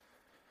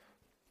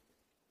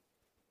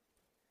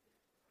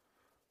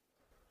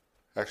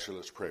Actually,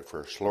 let's pray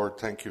first. Lord,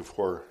 thank you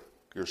for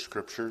your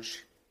scriptures.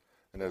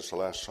 And as the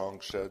last song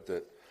said,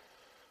 that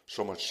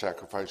so much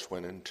sacrifice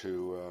went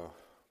into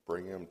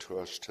bringing them to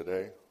us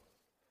today,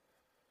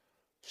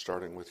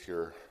 starting with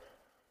your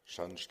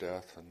son's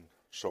death and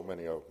so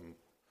many of them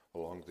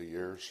along the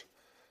years.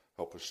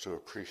 Help us to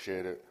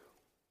appreciate it,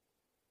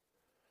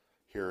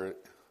 hear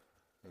it,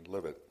 and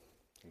live it.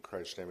 In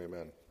Christ's name,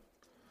 amen.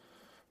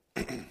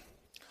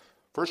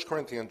 1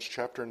 Corinthians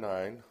chapter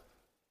 9,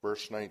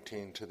 verse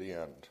 19 to the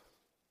end.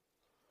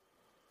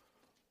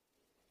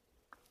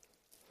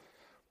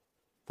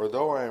 For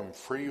though I am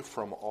free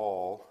from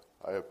all,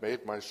 I have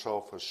made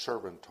myself a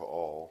servant to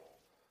all,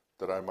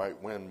 that I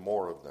might win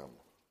more of them.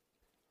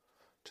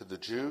 To the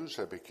Jews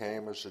I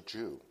became as a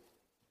Jew,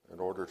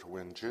 in order to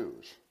win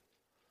Jews.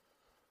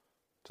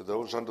 To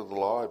those under the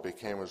law I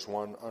became as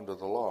one under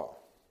the law,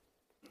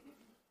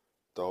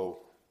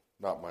 though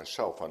not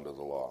myself under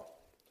the law,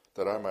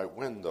 that I might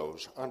win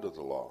those under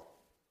the law.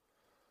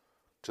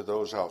 To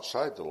those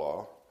outside the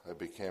law I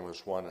became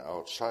as one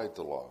outside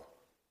the law,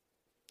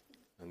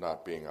 and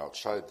not being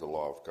outside the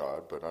law of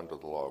God, but under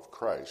the law of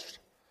Christ,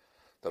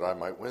 that I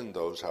might win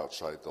those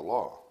outside the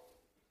law.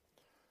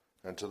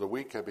 And to the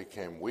weak I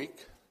became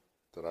weak,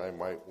 that I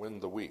might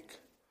win the weak.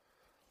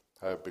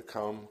 I have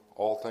become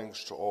all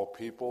things to all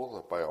people,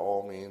 that by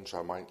all means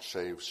I might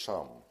save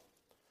some.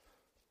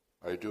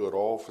 I do it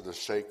all for the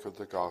sake of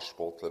the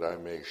gospel, that I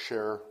may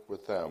share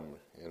with them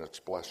in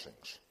its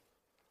blessings.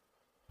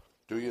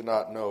 Do you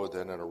not know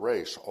that in a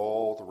race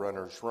all the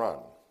runners run,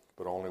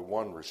 but only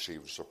one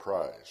receives the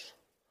prize?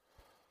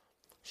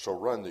 So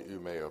run that you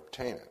may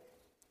obtain it.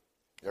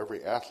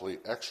 Every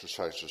athlete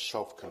exercises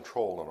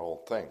self-control in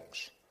all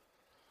things.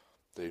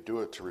 They do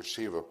it to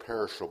receive a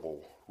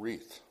perishable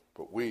wreath,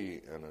 but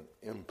we an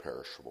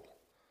imperishable.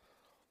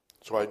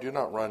 So I do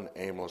not run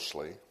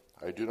aimlessly.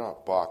 I do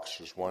not box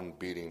as one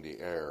beating the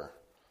air,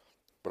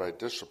 but I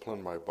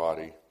discipline my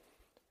body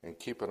and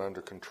keep it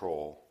under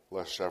control,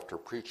 lest after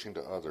preaching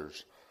to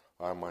others,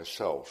 I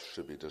myself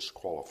should be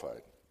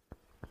disqualified.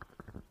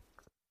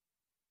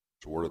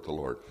 It's the word of the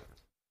Lord.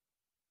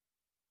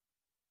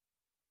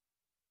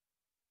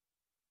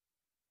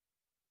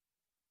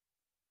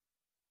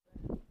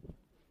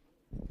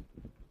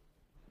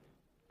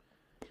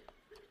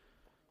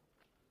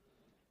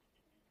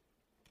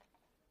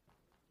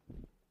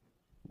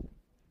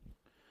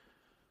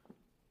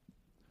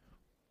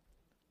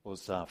 It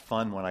was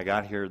fun when I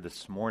got here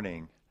this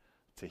morning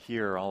to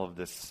hear all of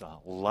this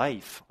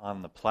life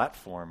on the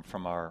platform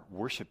from our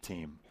worship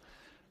team.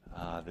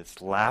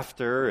 This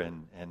laughter,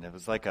 and it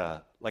was like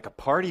a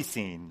party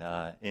scene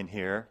in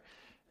here.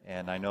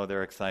 And I know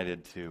they're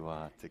excited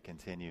to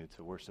continue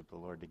to worship the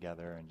Lord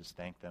together, and just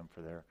thank them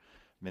for their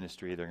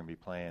ministry. They're going to be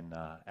playing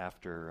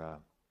after.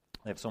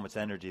 They have so much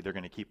energy. They're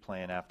going to keep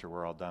playing after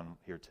we're all done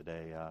here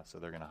today. So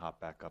they're going to hop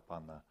back up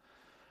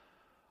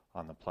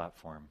on the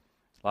platform.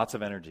 Lots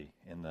of energy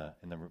in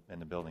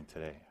the building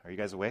today. Are you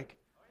guys awake?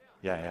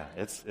 Yeah.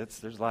 It's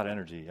there's a lot of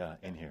energy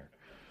in here.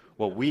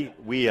 Well,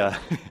 we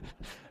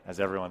as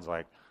everyone's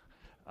like,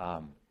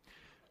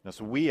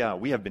 so we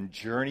have been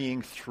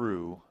journeying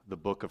through the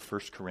book of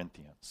 1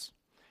 Corinthians,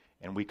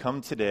 and we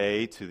come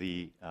today to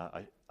the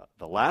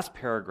last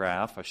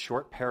paragraph, a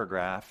short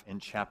paragraph in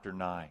chapter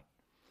 9.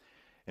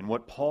 And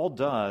what Paul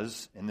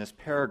does in this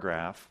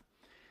paragraph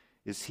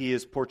is he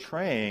is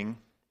portraying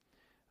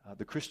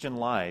the Christian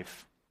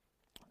life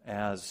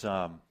as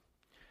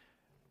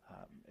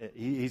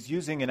he's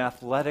using an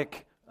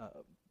athletic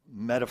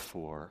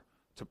metaphor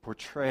to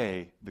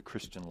portray the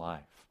Christian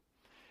life.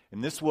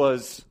 And this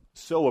was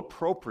so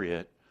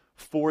appropriate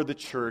for the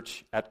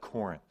church at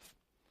Corinth.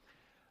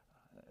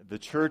 The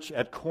church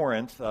at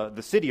Corinth,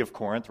 the city of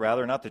Corinth,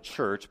 rather, not the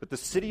church, but the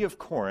city of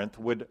Corinth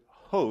would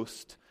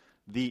host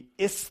the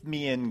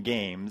Isthmian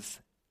Games.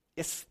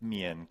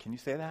 Isthmian, can you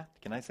say that?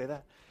 Can I say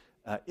that?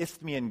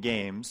 Isthmian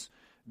Games.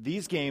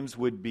 These games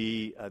would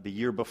be the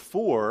year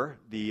before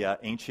the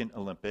ancient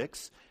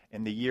Olympics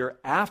and the year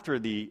after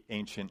the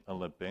ancient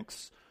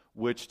Olympics,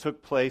 which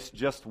took place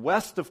just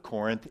west of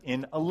Corinth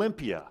in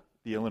Olympia,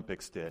 the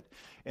Olympics did.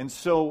 And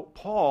so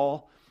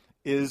Paul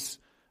is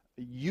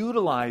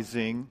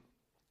utilizing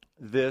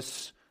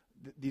this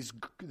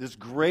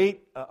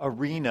great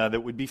arena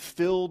that would be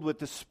filled with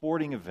this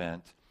sporting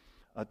event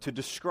to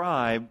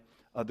describe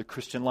the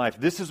Christian life.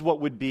 This is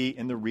what would be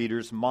in the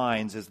readers'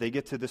 minds as they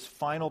get to this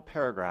final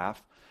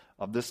paragraph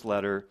of this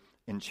letter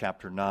in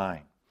chapter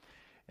 9.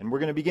 And we're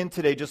going to begin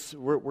today,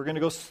 we're going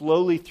to go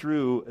slowly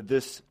through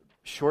this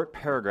short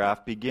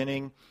paragraph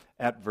beginning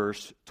at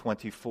verse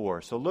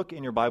 24. So look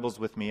in your Bibles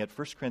with me at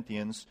 1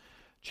 Corinthians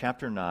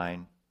chapter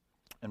 9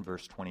 and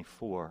verse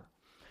 24.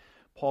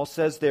 Paul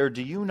says there,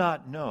 "Do you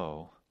not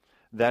know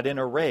that in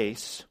a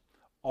race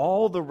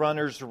all the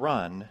runners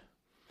run,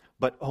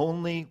 but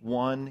only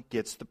one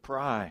gets the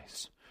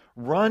prize?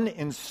 Run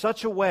in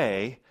such a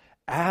way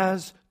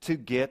as to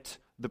get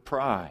the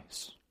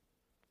prize."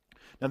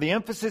 Now the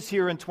emphasis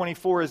here in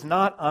 24 is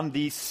not on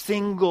the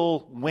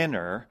single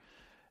winner,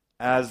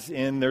 as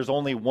in there's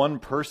only one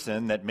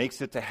person that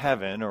makes it to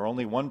heaven, or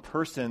only one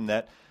person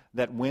that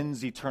that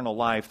wins eternal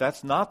life.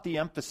 That's not the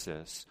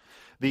emphasis.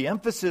 The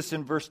emphasis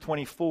in verse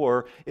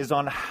 24 is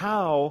on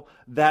how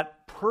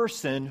that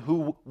person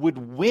who would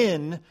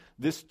win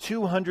this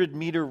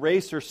 200-meter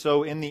race or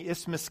so in the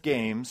Isthmus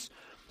Games,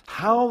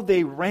 how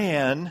they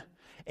ran,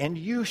 and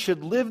you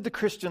should live the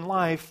Christian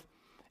life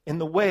in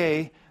the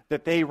way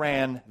that they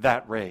ran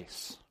that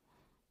race.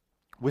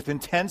 With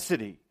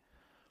intensity,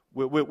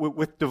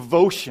 with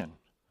devotion,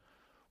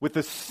 with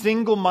a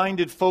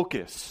single-minded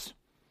focus,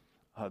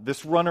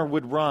 this runner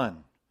would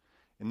run.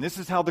 And this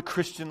is how the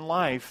Christian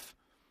life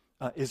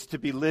is to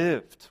be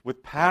lived,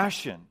 with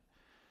passion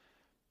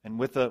and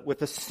with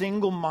a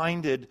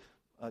single-minded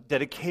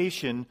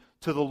dedication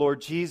to the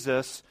Lord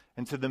Jesus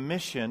and to the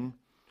mission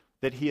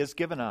that He has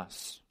given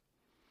us.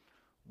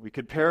 We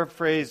could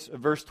paraphrase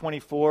verse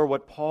 24.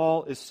 What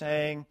Paul is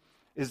saying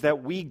is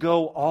that we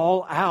go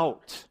all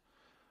out.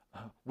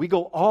 We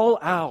go all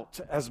out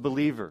as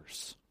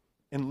believers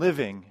in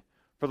living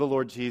for the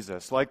Lord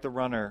Jesus, like the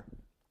runner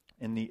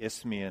in the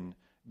Isthmian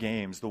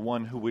Games, the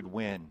one who would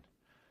win.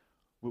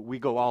 We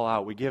go all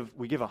out. We give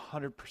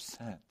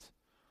 100%.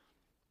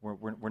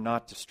 We're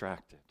not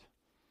distracted.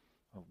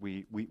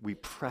 We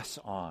press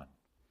on.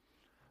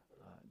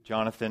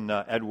 Jonathan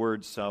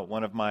Edwards,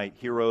 one of my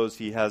heroes,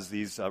 he has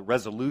these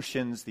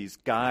resolutions, these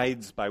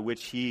guides by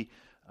which he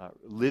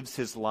lives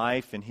his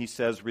life, and he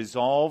says,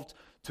 resolved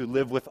to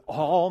live with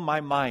all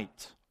my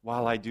might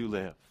while I do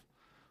live.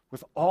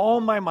 With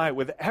all my might,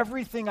 with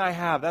everything I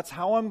have, that's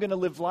how I'm going to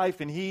live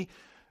life. And he,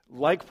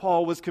 like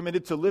Paul, was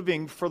committed to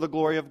living for the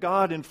glory of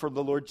God and for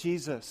the Lord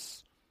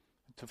Jesus,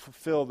 to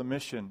fulfill the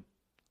mission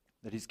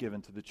that He's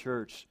given to the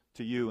church,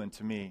 to you and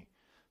to me,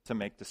 to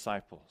make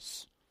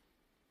disciples.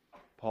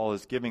 Paul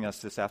is giving us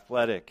this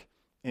athletic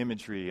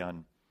imagery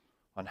on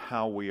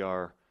how we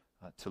are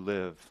to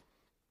live.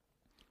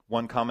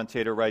 One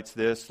commentator writes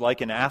this: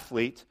 like an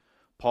athlete,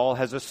 Paul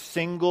has a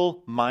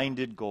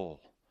single-minded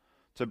goal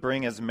to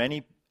bring as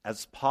many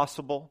as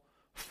possible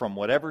from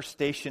whatever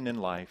station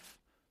in life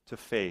to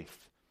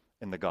faith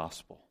in the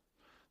gospel.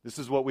 This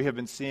is what we have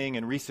been seeing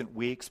in recent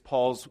weeks,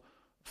 Paul's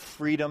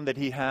freedom that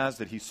he has,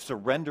 that he's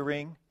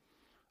surrendering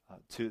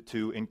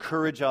to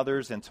encourage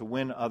others and to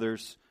win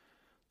others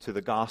to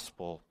the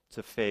gospel,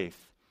 to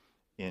faith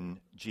in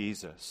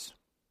Jesus.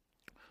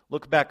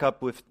 Look back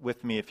up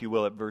with me, if you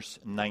will, at verse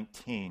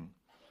 19.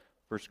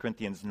 1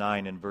 Corinthians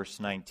 9 and verse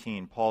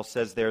 19. Paul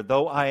says there,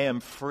 though I am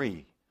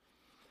free.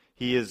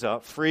 He is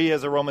free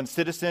as a Roman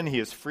citizen. He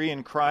is free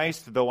in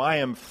Christ. Though I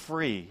am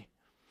free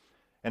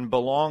and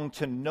belong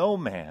to no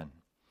man,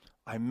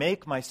 I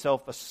make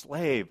myself a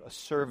slave, a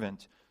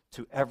servant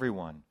to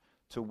everyone,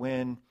 to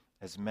win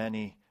as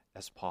many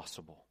as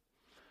possible.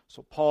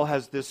 So Paul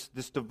has this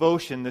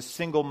devotion, this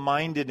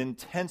single-minded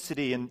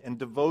intensity and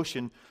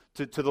devotion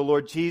to the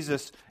Lord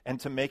Jesus and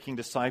to making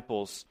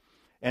disciples.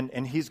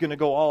 And he's going to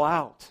go all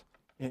out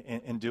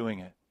in doing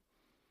it.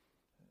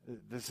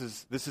 This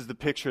is the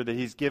picture that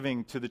he's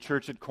giving to the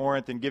church at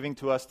Corinth and giving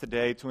to us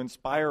today to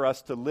inspire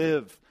us to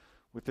live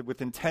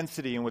with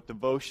intensity and with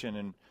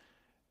devotion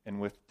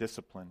and with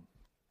discipline.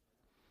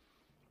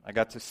 I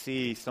got to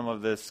see some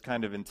of this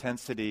kind of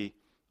intensity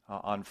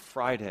on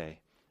Friday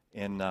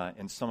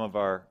in some of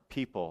our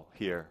people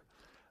here.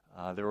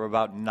 There were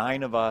about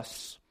 9 of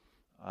us.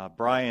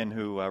 Brian,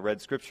 who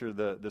read Scripture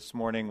this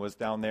morning, was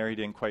down there. He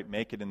didn't quite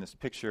make it in this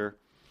picture.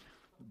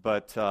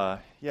 But,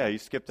 you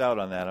skipped out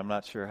on that. I'm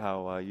not sure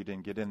how you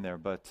didn't get in there.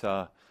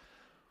 But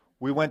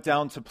we went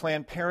down to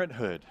Planned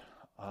Parenthood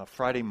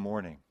Friday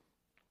morning.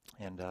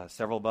 And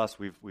several of us,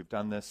 we've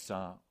done this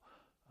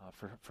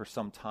for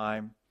some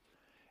time.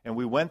 And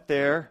we went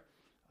there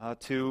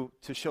to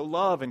show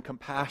love and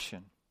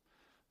compassion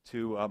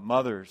to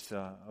mothers.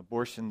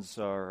 Abortions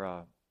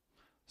are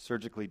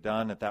surgically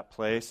done at that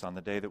place on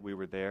the day that we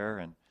were there.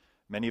 And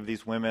many of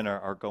these women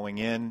are going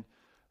in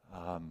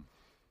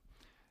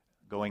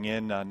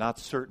not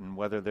certain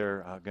whether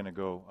they're going to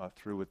go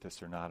through with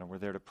this or not. And we're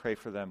there to pray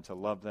for them, to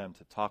love them,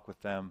 to talk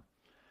with them.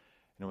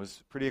 And it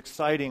was pretty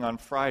exciting on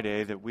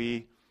Friday that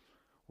we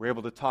were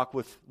able to talk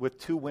with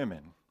 2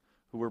 women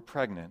who were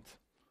pregnant,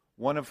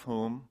 one of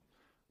whom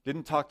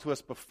didn't talk to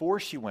us before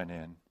she went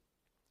in,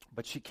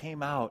 but she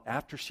came out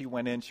after she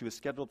went in. She was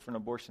scheduled for an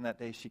abortion that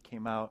day. She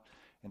came out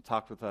and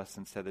talked with us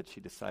and said that she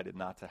decided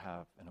not to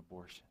have an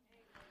abortion.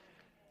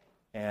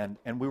 And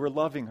we were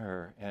loving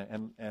her,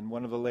 and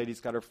one of the ladies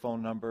got her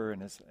phone number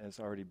and has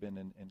already been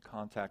in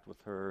contact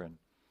with her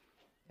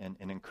and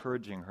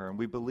encouraging her. And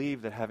we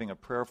believe that having a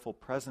prayerful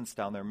presence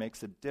down there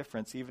makes a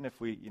difference, even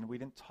if we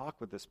didn't talk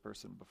with this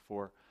person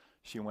before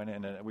she went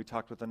in. And we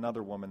talked with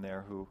another woman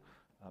there who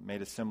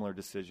made a similar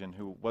decision,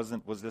 who was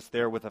just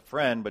there with a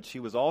friend, but she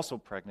was also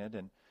pregnant,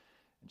 and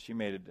she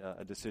made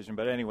a decision.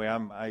 But anyway,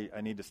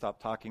 I need to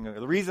stop talking.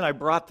 The reason I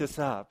brought this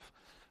up,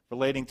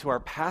 relating to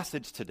our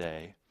passage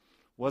today,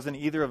 wasn't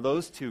either of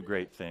those 2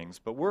 great things.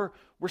 But we're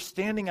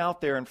standing out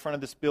there in front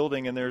of this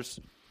building, and there's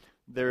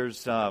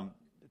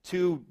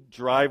 2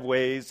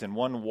 driveways and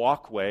 1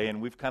 walkway, and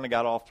we've kind of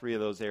got all 3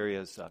 of those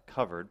areas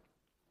covered.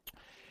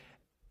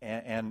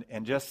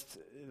 and just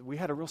we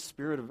had a real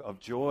spirit of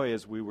joy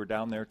as we were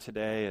down there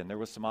today, and there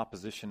was some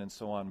opposition and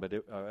so on, but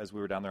as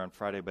we were down there on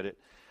Friday, but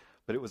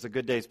it was a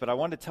good day. But I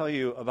wanted to tell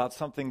you about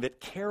something that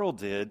Carol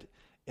did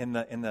in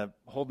the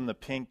holding the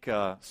pink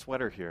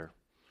sweater here.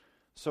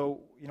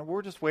 So,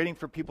 we're just waiting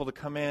for people to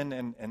come in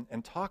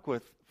and talk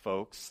with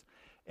folks.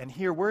 And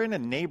here, we're in a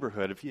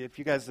neighborhood. If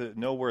you guys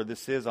know where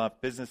this is,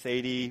 off Business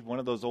 80, one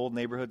of those old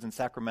neighborhoods in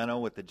Sacramento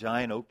with the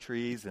giant oak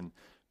trees and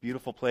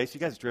beautiful place. You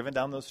guys driven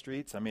down those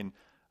streets? I mean,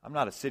 I'm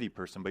not a city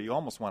person, but you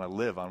almost want to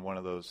live on one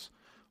of those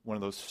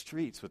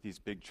streets with these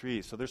big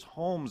trees. So there's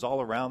homes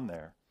all around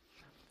there.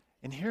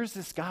 And here's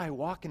this guy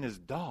walking his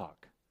dog,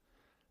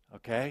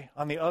 okay,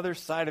 on the other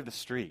side of the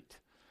street.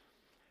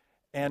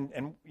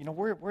 And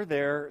we're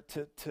there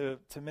to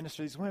minister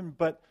to these women,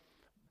 but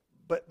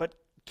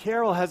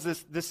Carol has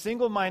this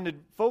single-minded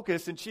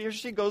focus, and here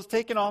she goes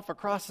taking off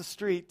across the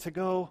street to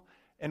go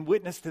and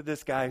witness to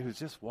this guy who's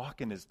just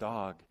walking his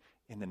dog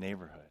in the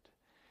neighborhood.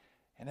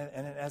 And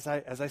as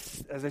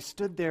I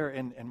stood there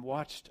and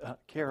watched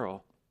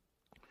Carol,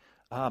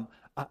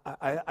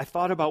 I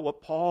thought about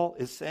what Paul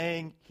is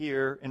saying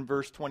here in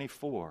verse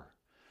 24.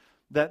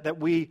 That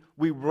we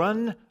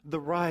run the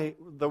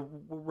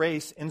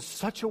race in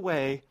such a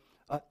way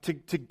to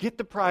get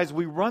the prize.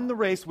 We run the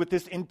race with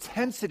this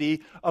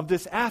intensity of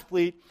this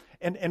athlete,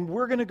 and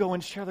we're going to go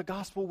and share the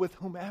gospel with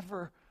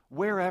whomever,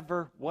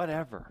 wherever,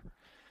 whatever.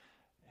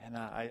 And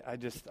I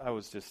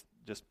was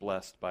just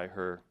blessed by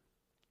her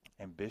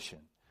ambition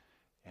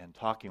and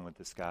talking with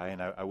this guy.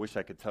 And I wish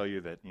I could tell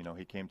you that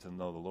he came to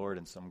know the Lord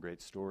in some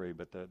great story,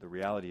 but the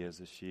reality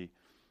is she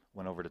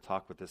went over to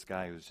talk with this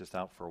guy who was just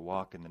out for a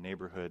walk in the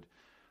neighborhood,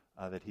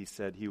 that he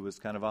said he was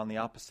kind of on the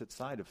opposite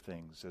side of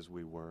things as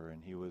we were,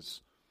 and he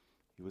was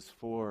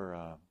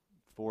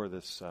for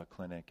this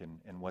clinic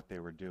and what they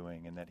were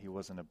doing, and that he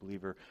wasn't a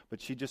believer.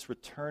 But she just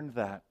returned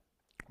that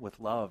with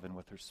love and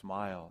with her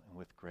smile and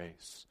with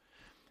grace.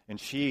 And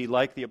she,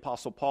 like the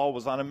Apostle Paul,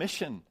 was on a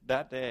mission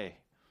that day,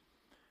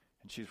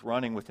 and she's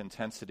running with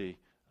intensity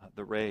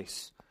the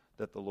race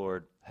that the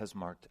Lord has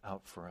marked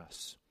out for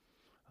us.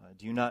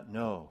 Do you not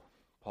know,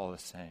 Paul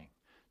is saying,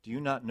 do you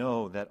not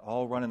know that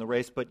all run in the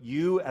race? But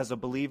you, as a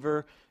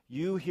believer,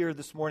 you here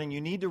this morning,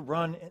 you need to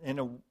run in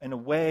a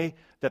way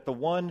that the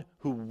one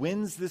who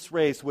wins this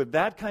race with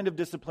that kind of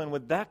discipline,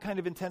 with that kind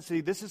of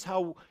intensity, this is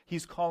how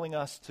he's calling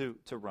us to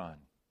run,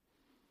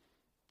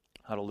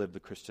 how to live the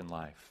Christian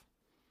life.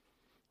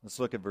 Let's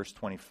look at verse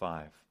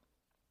 25.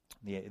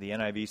 The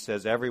NIV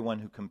says, everyone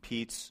who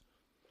competes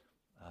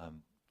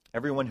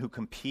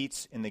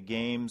in the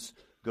games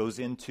goes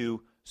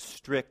into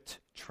strict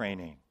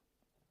training.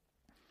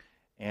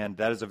 And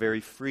that is a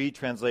very free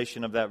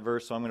translation of that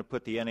verse, so I'm going to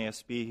put the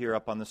NASB here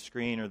up on the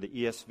screen, or the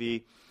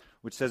ESV,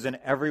 which says, and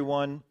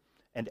everyone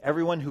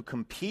who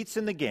competes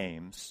in the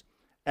games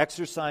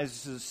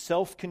exercises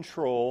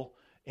self-control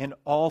in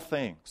all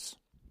things.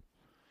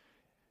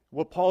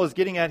 What Paul is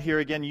getting at here,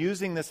 again,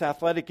 using this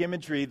athletic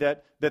imagery,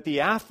 that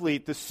the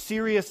athlete, the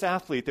serious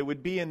athlete that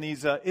would be in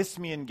these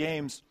Isthmian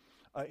games,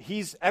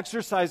 he's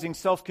exercising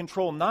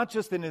self-control not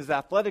just in his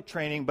athletic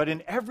training, but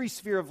in every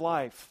sphere of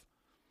life.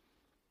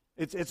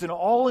 It's an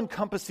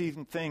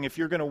all-encompassing thing if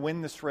you're going to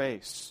win this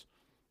race.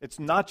 It's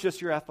not just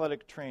your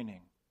athletic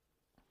training.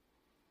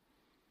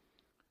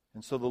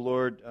 And so the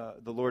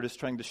Lord is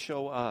trying to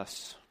show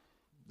us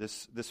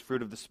this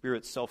fruit of the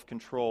Spirit,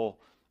 self-control,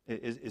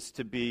 is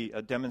to be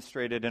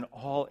demonstrated in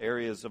all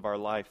areas of our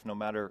life, no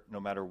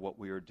matter what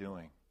we are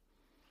doing.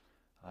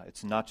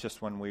 It's not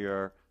just when we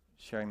are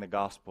sharing the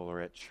gospel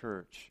or at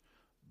church,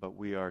 but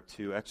we are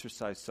to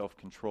exercise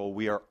self-control.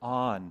 We are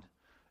on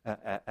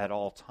at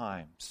all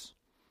times.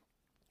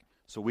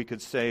 So we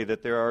could say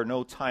that there are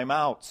no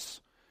timeouts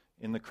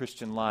in the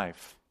Christian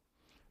life.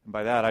 And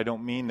by that, I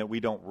don't mean that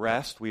we don't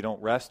rest. We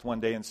don't rest one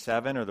day in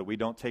 7, or that we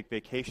don't take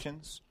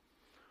vacations.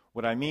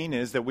 What I mean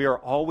is that we are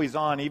always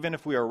on, even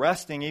if we are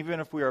resting, even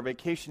if we are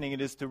vacationing.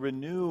 It is to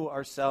renew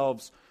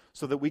ourselves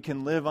so that we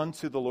can live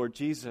unto the Lord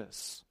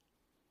Jesus.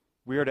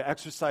 We are to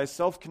exercise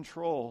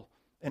self-control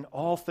in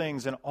all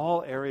things, in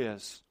all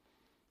areas.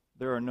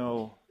 There are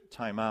no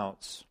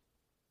timeouts.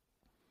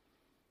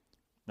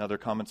 Another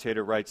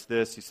commentator writes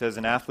this. He says,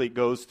 an athlete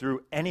goes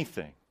through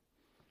anything,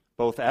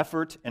 both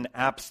effort and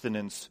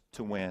abstinence,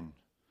 to win,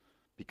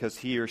 because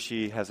he or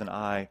she has an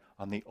eye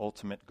on the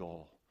ultimate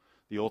goal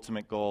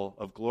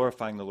of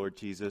glorifying the Lord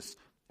Jesus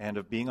and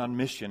of being on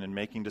mission and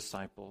making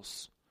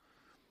disciples.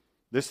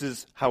 This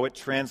is how it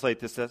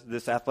translates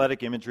this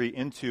athletic imagery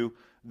into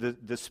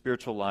the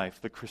spiritual life,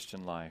 the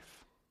Christian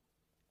life.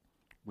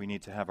 We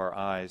need to have our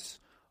eyes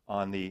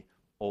on the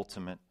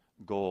ultimate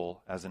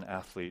goal as an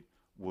athlete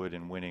would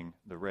in winning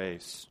the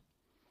race.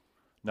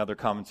 Another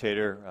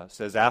commentator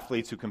says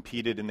athletes who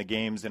competed in the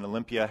games in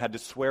Olympia had to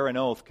swear an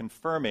oath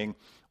confirming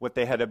that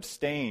they had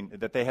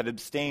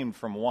abstained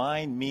from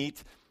wine,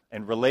 meat,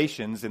 and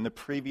relations in the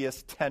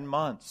previous 10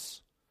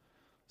 months.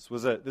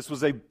 This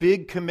was a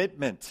big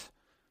commitment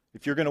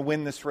if you're going to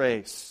win this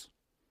race.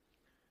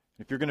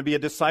 If you're going to be a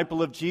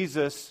disciple of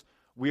Jesus,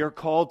 we are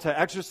called to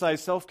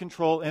exercise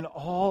self-control in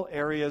all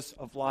areas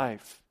of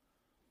life.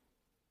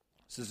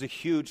 This is a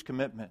huge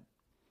commitment.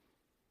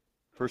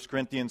 1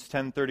 Corinthians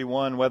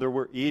 10:31, whether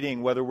we're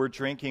eating, whether we're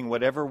drinking,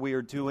 whatever we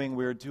are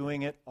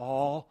doing it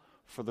all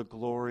for the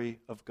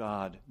glory of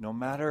God. No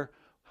matter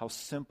how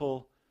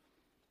simple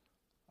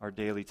our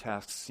daily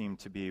tasks seem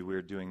to be,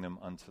 we're doing them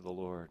unto the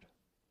Lord.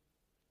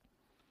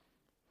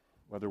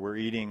 Whether we're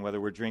eating, whether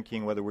we're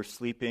drinking, whether we're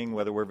sleeping,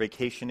 whether we're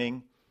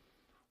vacationing,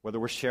 whether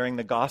we're sharing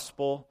the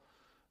gospel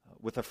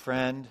with a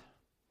friend,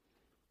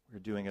 we're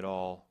doing it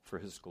all for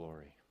His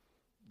glory.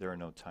 There are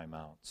no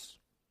timeouts.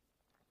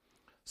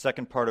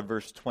 Second part of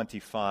verse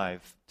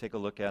 25, take a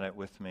look at it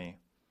with me.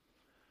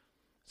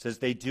 It says,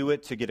 they do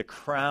it to get a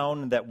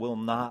crown that will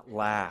not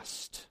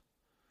last.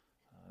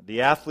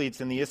 The athletes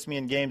in the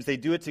Isthmian Games, they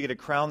do it to get a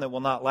crown that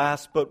will not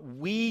last, but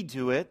we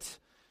do it.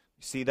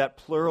 You see that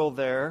plural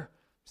there?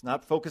 It's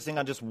not focusing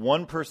on just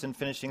one person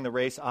finishing the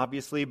race,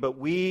 obviously, but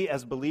we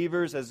as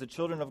believers, as the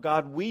children of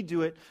God, we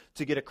do it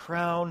to get a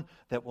crown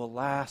that will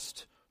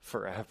last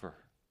forever.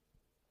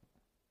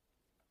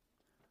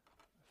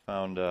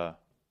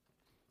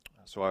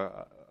 So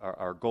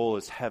our goal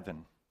is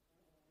heaven.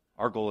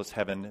 Our goal is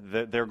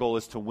heaven. Their goal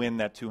is to win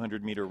that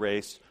 200-meter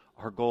race.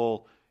 Our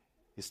goal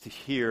is to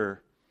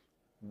hear,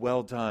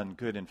 well done,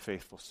 good and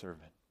faithful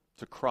servant,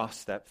 to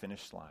cross that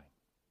finish line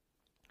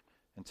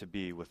and to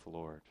be with the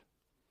Lord.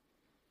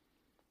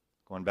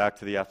 Going back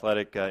to the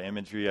athletic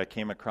imagery, I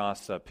came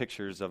across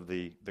pictures of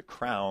the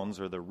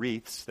crowns or the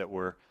wreaths that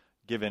were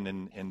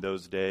given in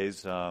those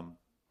days.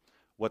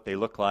 What they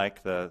look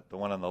like. The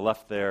one on the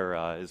left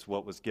there is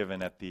what was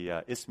given at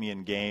the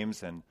Isthmian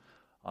Games, and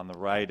on the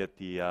right at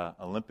the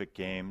Olympic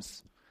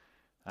Games.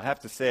 I have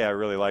to say I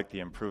really like the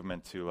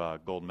improvement to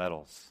gold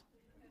medals.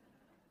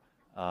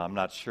 I'm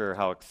not sure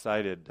how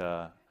excited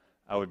I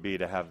would be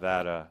to have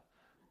that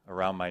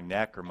around my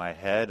neck or my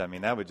head. I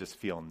mean, that would just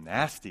feel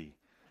nasty,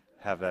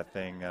 have that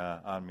thing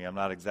on me. I'm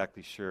not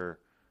exactly sure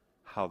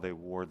how they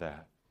wore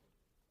that.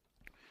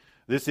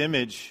 This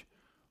image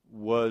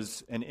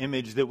was an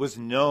image that was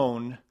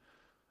known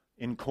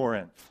in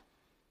Corinth.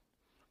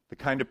 The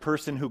kind of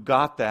person who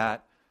got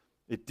that,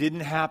 it didn't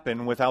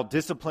happen without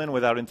discipline,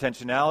 without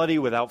intentionality,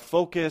 without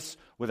focus,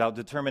 without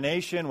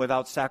determination,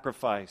 without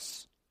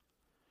sacrifice.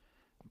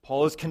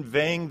 Paul is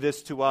conveying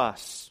this to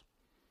us,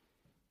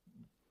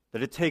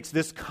 that it takes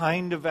this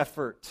kind of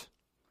effort,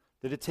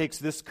 that it takes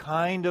this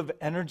kind of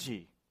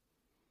energy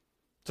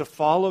to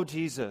follow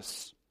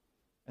Jesus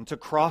and to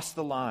cross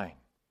the line.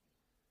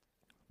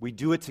 We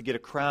do it to get a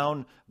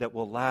crown that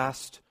will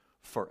last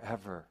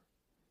forever.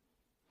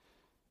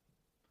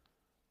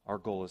 Our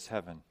goal is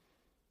heaven.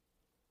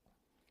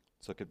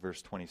 Let's look at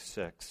verse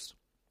 26.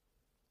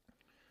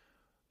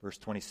 Verse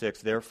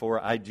 26,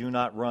 therefore I do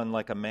not run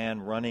like a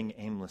man running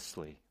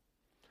aimlessly.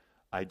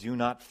 I do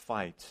not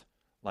fight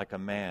like a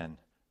man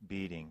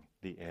beating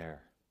the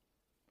air.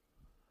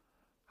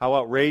 How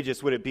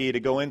outrageous would it be to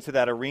go into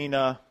that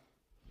arena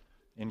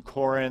in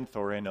Corinth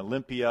or in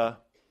Olympia,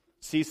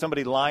 see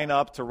somebody line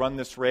up to run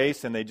this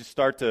race, and they just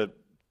start to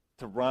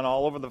run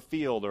all over the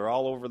field or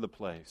all over the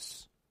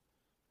place.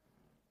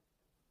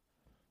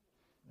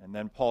 And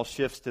then Paul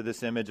shifts to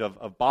this image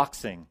of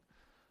boxing,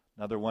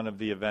 another one of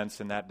the events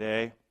in that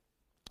day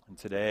and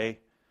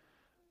today.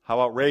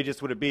 How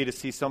outrageous would it be to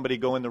see somebody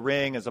go in the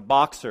ring as a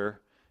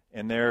boxer,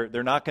 and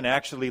they're not going to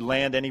actually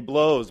land any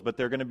blows, but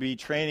they're going to be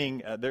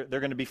training, they're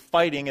going to be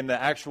fighting in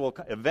the actual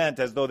event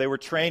as though they were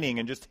training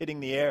and just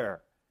hitting the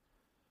air.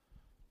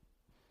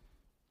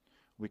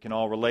 We can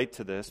all relate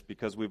to this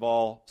because we've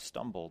all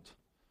stumbled.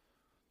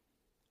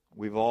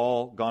 We've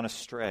all gone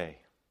astray.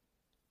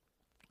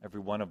 Every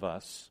one of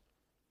us.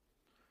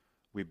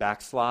 We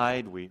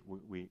backslide, we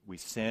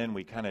sin,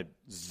 we kind of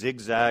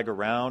zigzag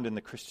around in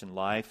the Christian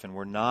life, and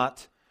we're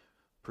not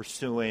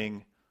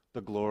pursuing the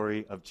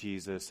glory of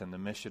Jesus and the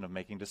mission of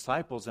making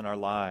disciples in our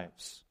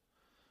lives.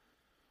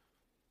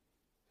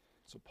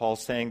 So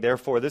Paul's saying,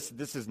 therefore, this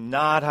is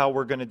not how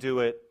we're going to do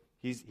it.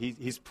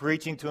 He's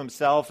preaching to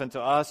himself and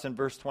to us in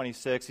verse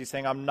 26. He's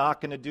saying, I'm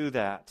not going to do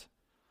that.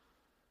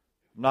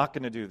 I'm not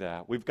going to do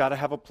that. We've got to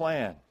have a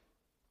plan.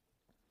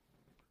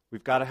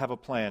 We've got to have a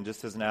plan,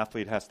 just as an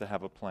athlete has to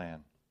have a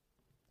plan.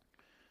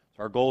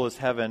 So our goal is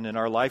heaven, and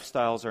our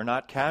lifestyles are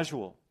not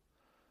casual.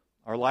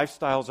 Our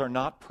lifestyles are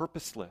not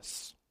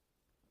purposeless.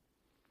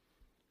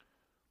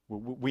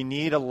 We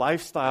need a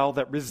lifestyle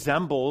that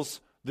resembles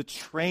the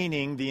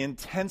training, the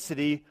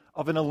intensity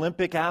of an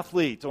Olympic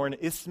athlete or an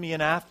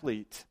Isthmian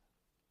athlete.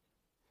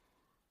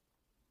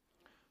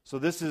 So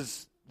this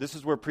is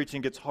where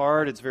preaching gets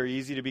hard. It's very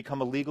easy to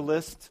become a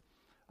legalist.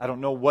 I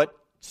don't know what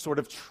sort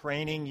of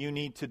training you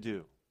need to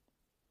do.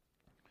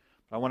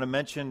 I want to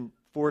mention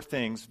 4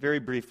 things very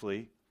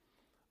briefly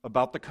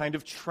about the kind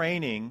of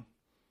training,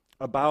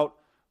 about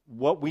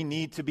what we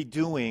need to be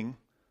doing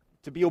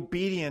to be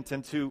obedient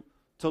and to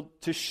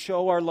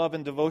show our love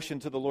and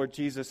devotion to the Lord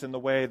Jesus in the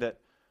way that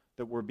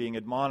we're being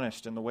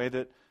admonished, in the way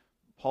that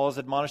Paul is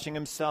admonishing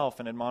himself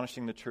and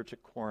admonishing the church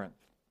at Corinth.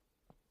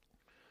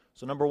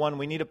 So number 1,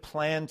 we need a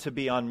plan to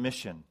be on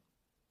mission.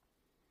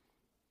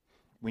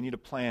 We need a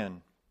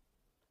plan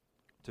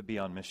to be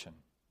on mission.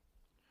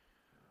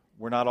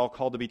 We're not all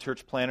called to be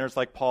church planners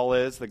like Paul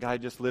is. The guy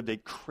just lived a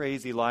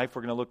crazy life.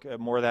 We're going to look at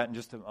more of that in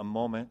just a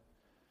moment.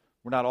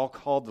 We're not all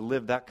called to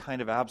live that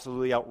kind of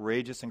absolutely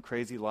outrageous and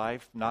crazy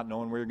life, not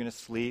knowing where you're going to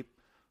sleep,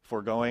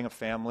 foregoing a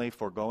family,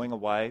 foregoing a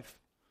wife,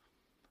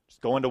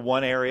 just going to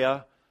one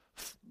area,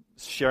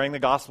 sharing the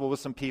gospel with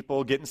some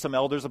people, getting some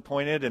elders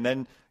appointed, and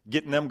then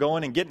getting them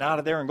going and getting out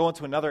of there and going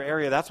to another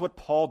area. That's what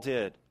Paul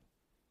did.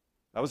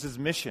 That was his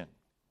mission.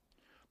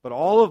 But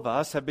all of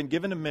us have been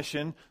given a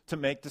mission to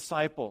make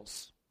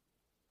disciples.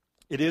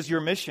 It is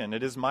your mission.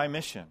 It is my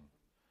mission.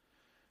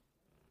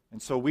 And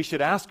so we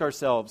should ask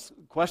ourselves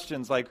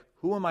questions like,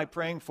 who am I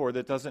praying for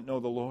that doesn't know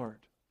the Lord?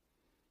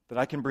 That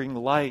I can bring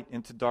light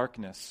into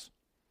darkness.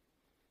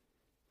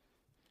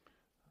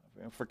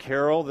 For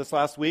Carol, this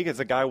last week, it's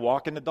a guy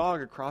walking the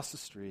dog across the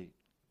street.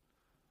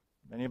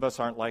 Many of us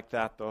aren't like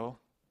that, though.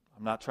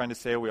 I'm not trying to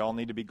say we all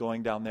need to be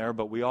going down there,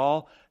 but we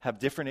all have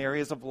different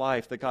areas of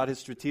life that God has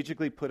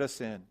strategically put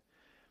us in.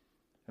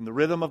 And the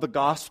rhythm of the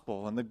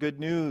gospel and the good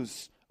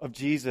news of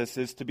Jesus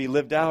is to be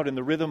lived out in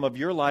the rhythm of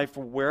your life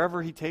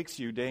wherever he takes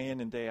you day in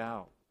and day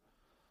out.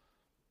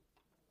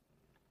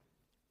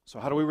 So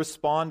how do we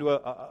respond to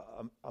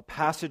a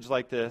passage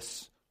like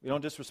this? We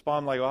don't just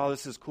respond like, oh,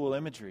 this is cool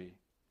imagery.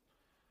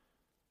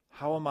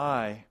 How am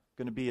I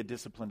going to be a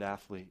disciplined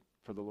athlete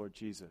for the Lord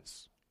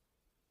Jesus?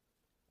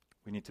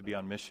 We need to be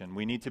on mission.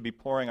 We need to be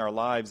pouring our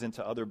lives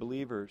into other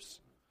believers.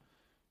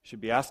 You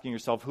should be asking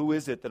yourself, who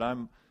is it that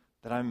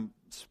I'm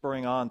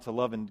spurring on to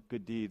love and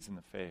good deeds in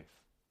the faith?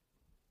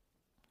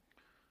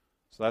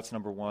 So that's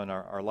number one.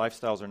 Our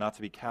lifestyles are not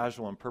to be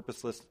casual and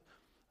purposeless.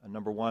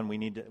 Number one, we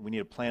need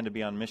a plan to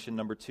be on mission.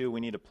 Number two,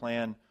 we need a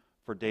plan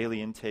for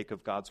daily intake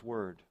of God's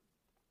Word.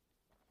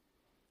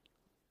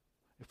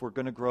 If we're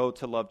going to grow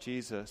to love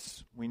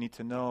Jesus, we need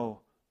to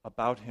know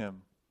about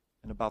him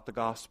and about the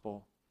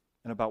gospel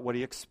and about what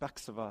he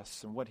expects of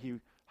us and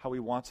how he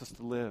wants us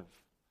to live.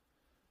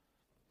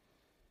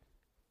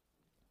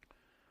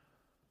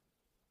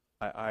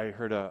 I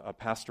heard a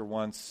pastor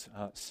once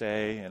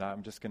say, and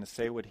I'm just going to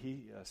say what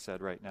he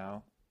said right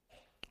now.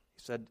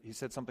 He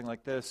said something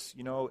like this,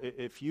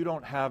 if you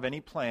don't have any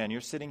plan,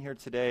 you're sitting here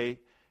today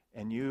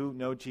and you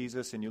know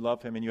Jesus and you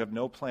love him and you have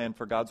no plan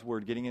for God's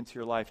Word getting into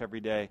your life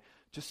every day,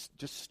 just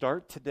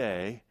start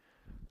today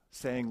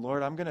saying,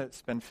 Lord, I'm going to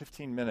spend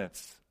 15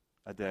 minutes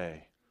a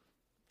day,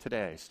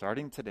 today,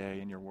 starting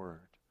today in your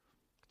Word.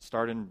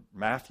 Start in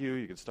Matthew,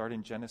 you could start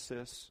in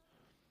Genesis,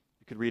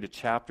 you could read a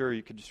chapter,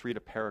 you could just read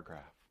a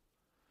paragraph.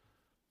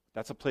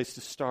 That's a place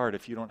to start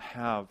if you don't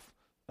have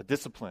a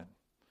discipline,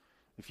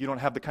 if you don't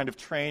have the kind of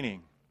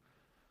training.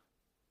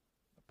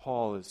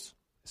 Paul is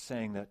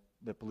saying that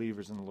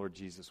believers in the Lord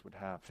Jesus would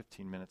have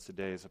 15 minutes a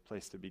day as a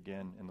place to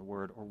begin in the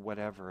Word or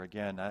whatever.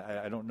 Again,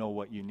 I don't know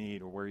what you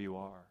need or where you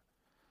are.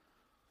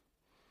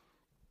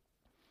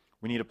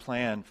 We need a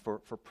plan for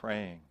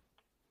praying.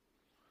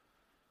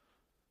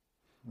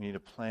 We need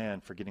a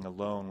plan for getting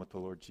alone with the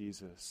Lord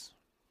Jesus.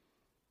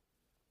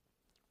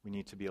 We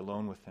need to be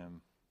alone with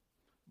him.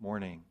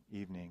 Morning,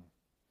 evening,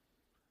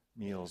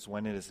 meals.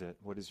 When is it?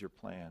 What is your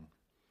plan?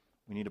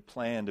 We need a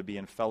plan to be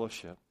in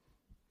fellowship.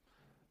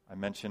 I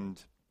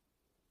mentioned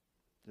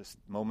just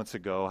moments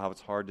ago how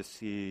it's hard to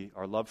see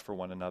our love for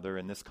one another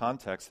in this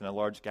context in a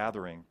large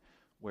gathering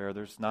where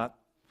there's not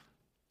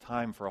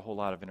time for a whole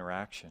lot of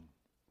interaction.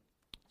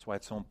 That's why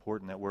it's so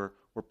important that we're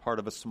part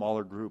of a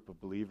smaller group of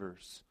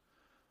believers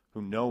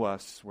who know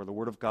us, where the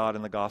Word of God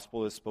and the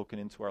gospel is spoken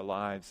into our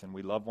lives, and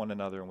we love one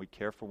another and we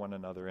care for one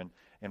another,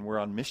 and we're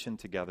on mission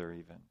together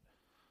even.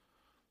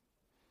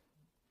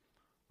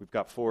 We've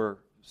got 4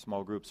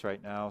 small groups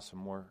right now, some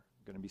more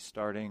going to be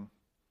starting.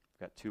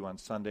 We've got 2 on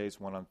Sundays,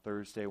 1 on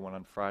Thursday, 1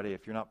 on Friday.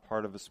 If you're not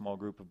part of a small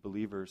group of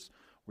believers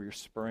where you're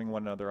spurring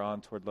one another on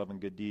toward love and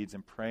good deeds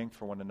and praying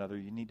for one another,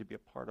 you need to be a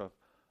part of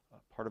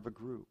a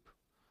group.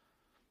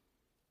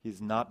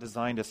 He's not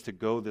designed us to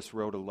go this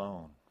road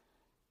alone.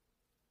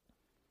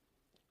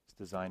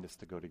 Designed us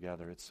to go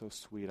together. It's so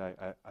sweet.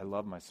 I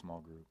love my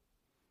small group.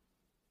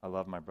 I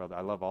love my brother.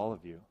 I love all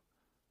of you.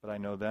 But I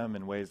know them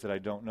in ways that I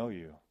don't know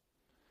you.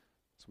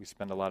 So we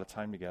spend a lot of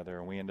time together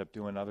and we end up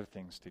doing other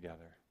things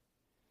together.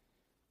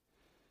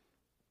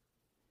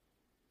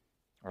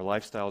 Our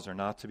lifestyles are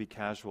not to be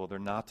casual. They're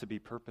not to be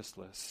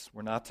purposeless.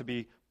 We're not to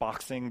be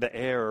boxing the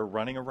air or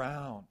running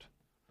around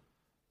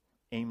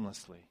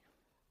aimlessly.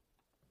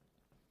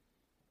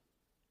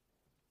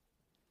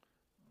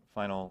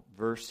 Final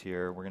verse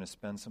here, we're going to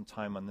spend some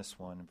time on this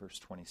one in verse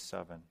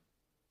 27.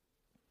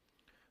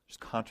 There's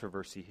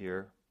controversy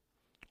here.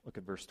 Look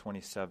at verse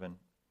 27.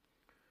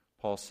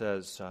 Paul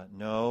says,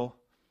 no,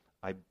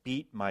 I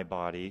beat my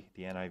body,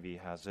 the NIV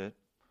has it,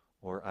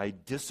 or I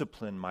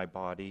discipline my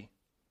body,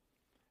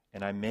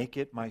 and I make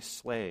it my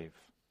slave,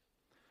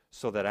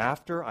 so that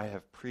after I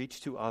have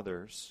preached to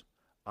others,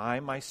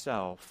 I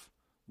myself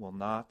will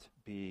not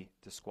be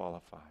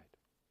disqualified.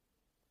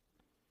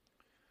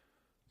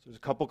 So there's a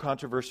couple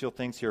controversial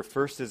things here.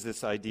 First is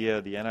this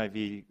idea, the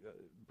NIV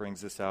brings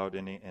this out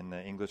in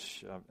the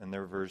English, in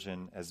their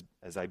version,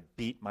 as I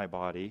beat my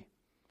body.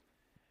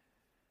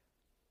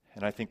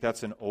 And I think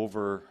that's an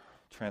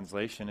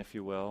translation, if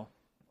you will,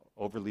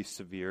 overly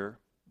severe.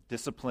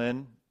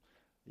 Discipline,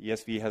 the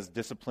ESV has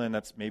discipline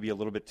that's maybe a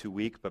little bit too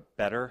weak, but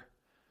better.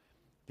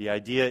 The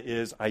idea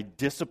is I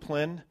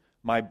discipline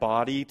my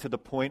body to the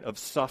point of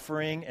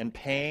suffering and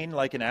pain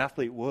like an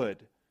athlete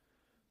would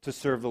to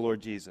serve the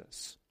Lord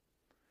Jesus.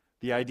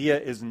 The idea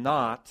is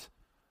not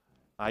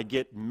I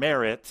get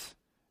merit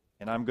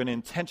and I'm going to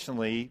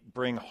intentionally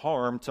bring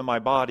harm to my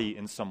body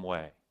in some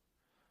way.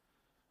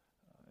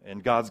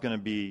 And I'm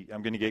going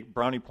to get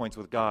brownie points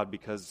with God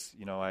because,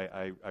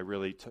 I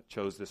really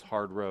chose this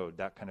hard road,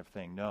 that kind of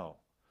thing. No.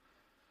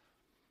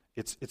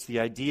 It's the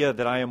idea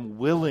that I am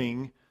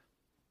willing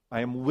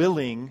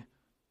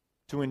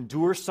to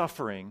endure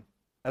suffering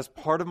as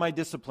part of my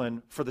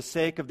discipline for the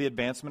sake of the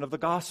advancement of the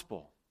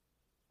gospel.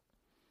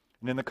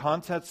 And in the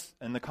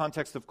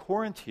context of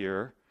Corinth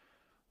here,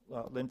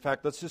 in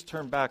fact, let's just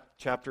turn back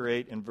chapter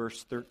 8 and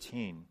verse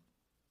 13.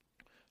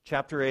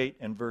 Chapter 8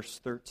 and verse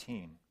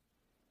 13.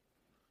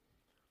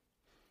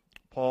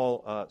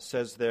 Paul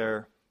says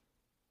there,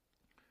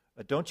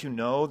 don't you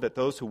know that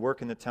those who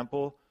work in the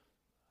temple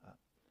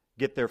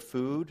get their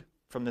food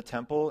from the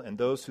temple, and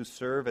those who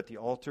serve at the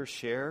altar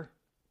share?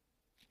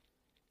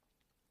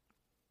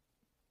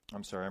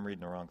 I'm sorry, I'm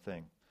reading the wrong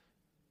thing.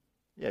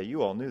 Yeah,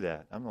 you all knew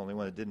that. I'm the only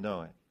one that didn't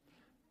know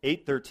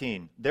it.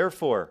 8:13.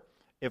 Therefore,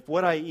 if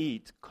what I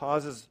eat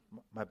causes...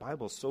 My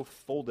Bible's so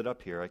folded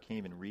up here, I can't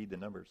even read the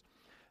numbers.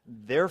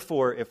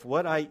 Therefore, if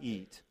what I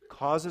eat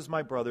causes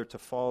my brother to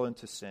fall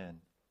into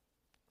sin,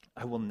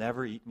 I will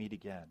never eat meat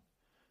again,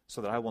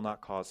 so that I will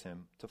not cause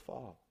him to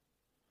fall.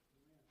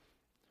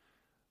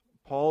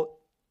 Paul,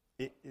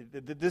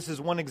 this is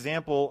one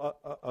example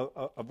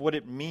of what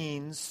it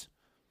means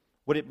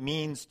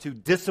to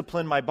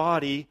discipline my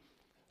body.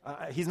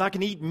 He's not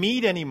going to eat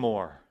meat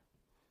anymore.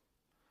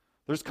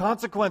 There's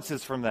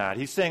consequences from that.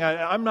 He's saying,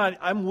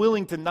 I'm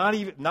willing to not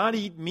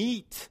eat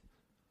meat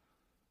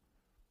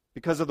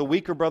because of the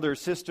weaker brother or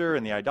sister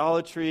and the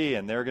idolatry,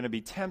 and they're going to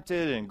be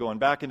tempted and going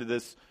back into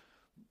this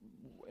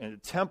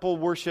temple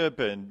worship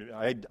and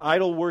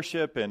idol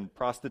worship and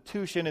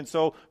prostitution. And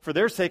so for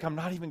their sake, I'm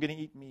not even going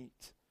to eat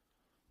meat.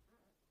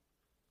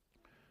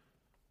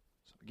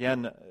 So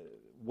again,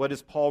 what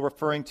is Paul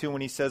referring to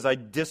when he says, I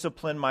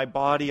discipline my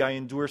body, I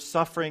endure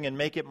suffering and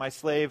make it my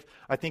slave?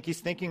 I think he's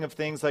thinking of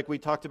things like we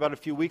talked about a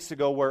few weeks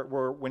ago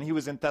where when he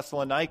was in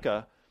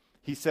Thessalonica,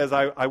 he says,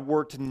 I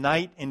worked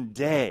night and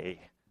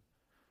day,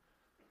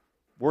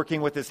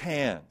 working with his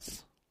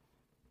hands,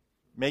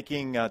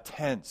 making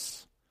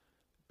tents,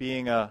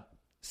 being a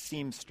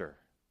seamster,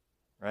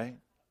 right?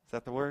 Is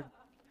that the word?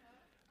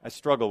 I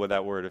struggle with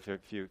that word if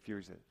you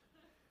use it.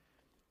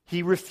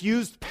 He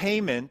refused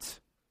payment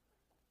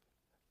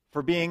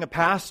for being a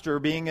pastor,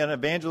 being an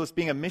evangelist,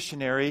 being a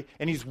missionary,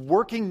 and he's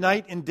working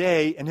night and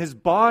day, and his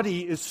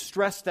body is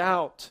stressed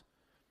out.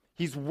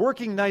 He's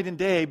working night and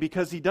day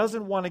because he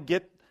doesn't want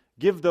to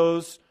give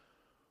those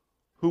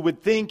who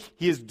would think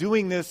he is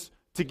doing this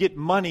to get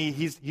money.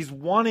 He's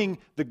wanting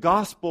the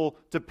gospel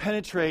to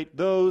penetrate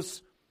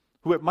those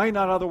who it might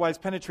not otherwise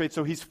penetrate,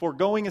 so he's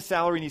foregoing a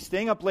salary, and he's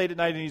staying up late at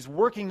night, and he's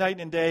working night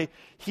and day.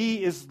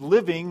 He is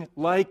living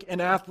like an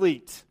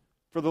athlete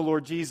for the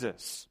Lord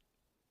Jesus.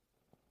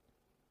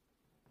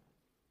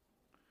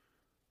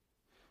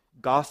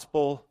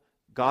 Gospel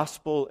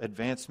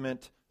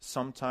advancement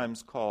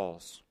sometimes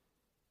calls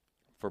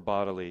for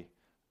bodily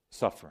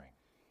suffering.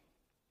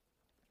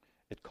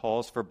 It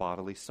calls for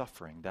bodily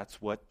suffering.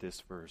 That's what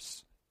this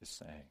verse is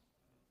saying.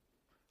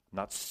 I'm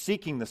not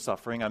seeking the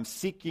suffering. I'm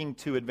seeking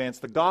to advance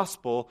the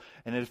gospel,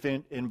 and if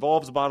it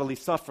involves bodily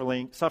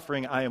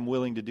suffering, I am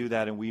willing to do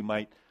that, and we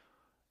might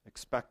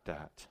expect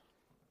that.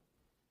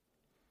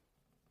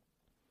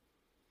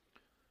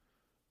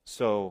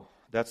 So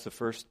that's the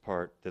first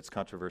part that's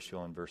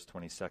controversial in verse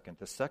 22.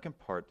 The second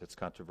part that's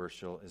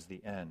controversial is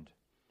the end.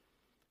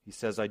 He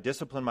says, I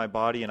discipline my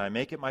body and I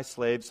make it my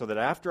slave so that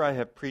after I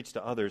have preached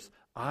to others,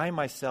 I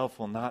myself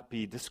will not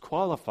be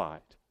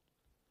disqualified.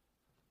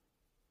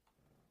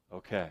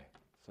 Okay,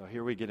 so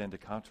here we get into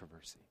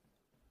controversy.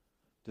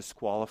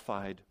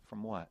 Disqualified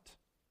from what?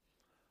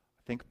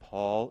 I think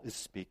Paul is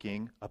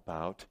speaking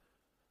about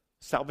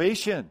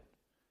salvation.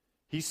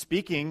 He's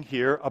speaking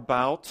here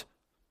about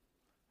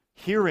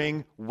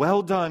hearing,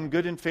 well done,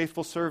 good and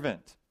faithful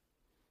servant.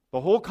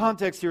 The whole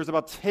context here is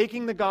about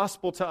taking the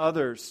gospel to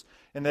others,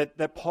 and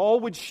that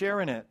Paul would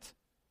share in it.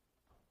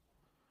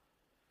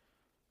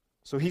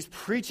 So he's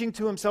preaching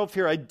to himself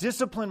here, I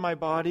discipline my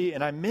body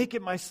and I make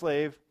it my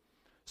slave,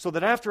 so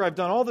that after I've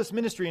done all this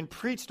ministry and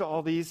preached to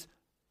all these,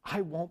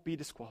 I won't be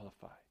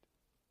disqualified.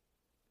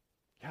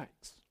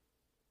 Yikes.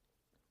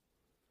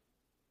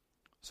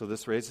 So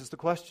this raises the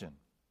question.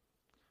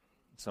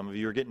 Some of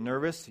you are getting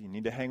nervous. You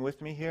need to hang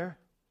with me here.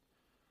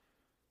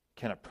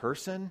 Can a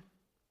person,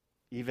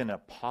 even an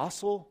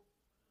apostle,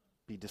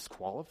 be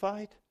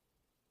disqualified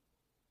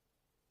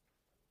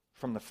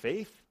from the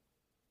faith?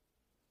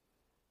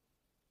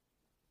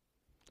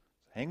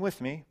 Hang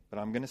with me, but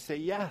I'm going to say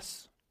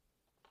yes.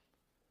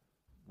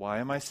 Why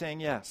am I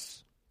saying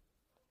yes?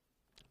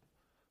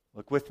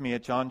 Look with me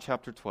at John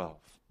chapter 12.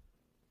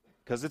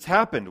 because it's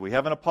happened. We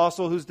have an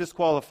apostle who's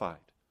disqualified.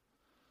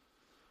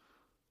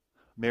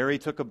 Mary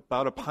took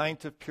about a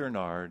pint of pure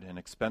nard, an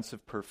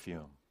expensive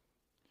perfume.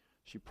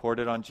 She poured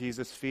it on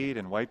Jesus' feet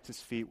and wiped his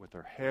feet with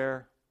her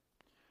hair,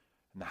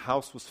 and the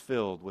house was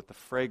filled with the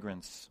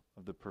fragrance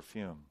of the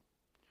perfume.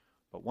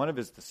 But one of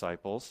his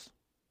disciples,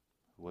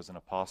 who was an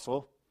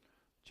apostle,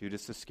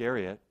 Judas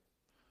Iscariot,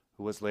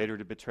 who was later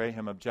to betray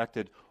him,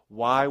 objected,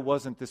 "Why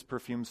wasn't this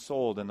perfume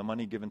sold and the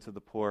money given to the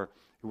poor?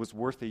 It was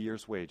worth a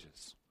year's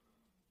wages."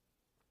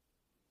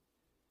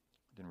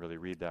 I didn't really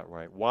read that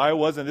right. Why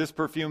wasn't this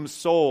perfume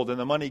sold and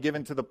the money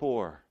given to the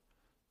poor?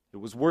 It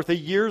was worth a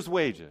year's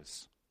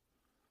wages.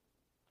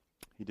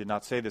 He did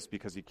not say this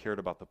because he cared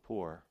about the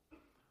poor,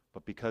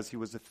 but because he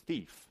was a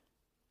thief.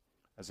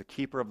 As a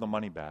keeper of the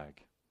money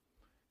bag,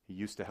 he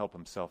used to help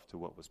himself to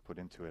what was put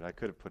into it. I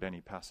could have put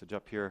any passage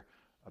up here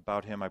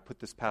about him. I put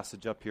this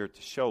passage up here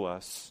to show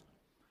us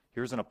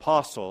here's an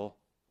apostle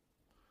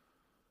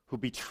who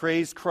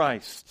betrays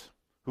Christ,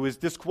 who is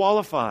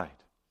disqualified.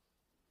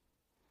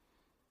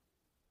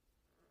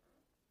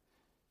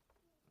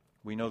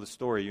 We know the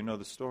story. You know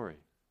the story.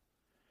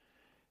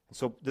 And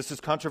so this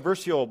is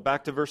controversial.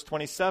 Back to verse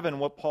 27,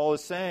 what Paul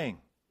is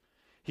saying.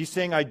 He's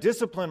saying, I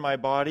discipline my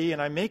body and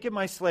I make it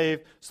my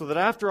slave so that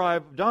after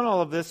I've done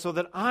all of this, so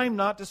that I'm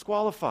not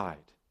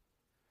disqualified.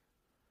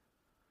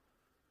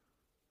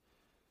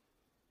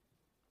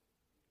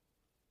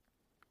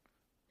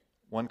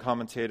 One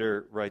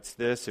commentator writes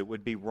this: it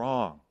would be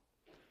wrong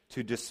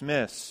to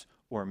dismiss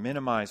or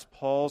minimize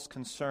Paul's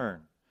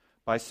concern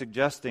by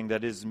suggesting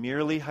that it is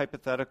merely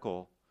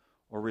hypothetical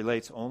or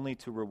relates only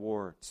to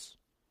rewards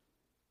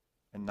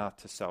and not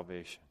to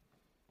salvation.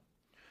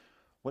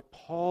 What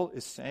Paul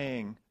is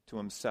saying to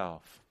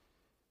himself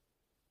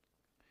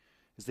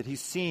is that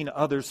he's seen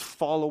others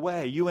fall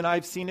away. You and I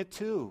have seen it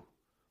too.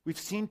 We've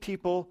seen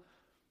people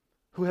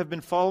who have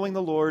been following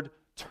the Lord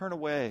turn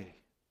away.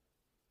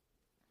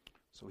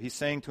 So he's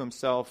saying to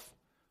himself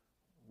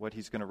what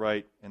he's going to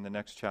write in the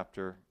next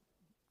chapter,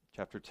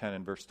 chapter 10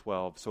 and verse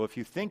 12. So if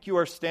you think you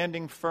are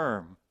standing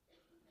firm,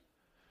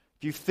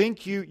 if you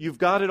think you've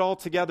got it all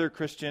together,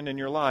 Christian, in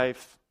your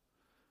life,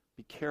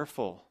 be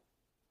careful.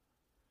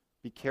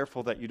 Be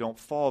careful that you don't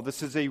fall.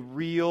 This is a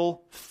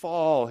real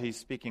fall he's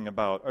speaking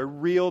about, a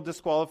real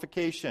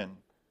disqualification.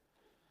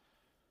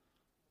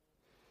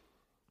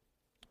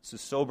 This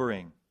is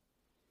sobering.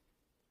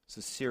 This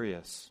is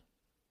serious.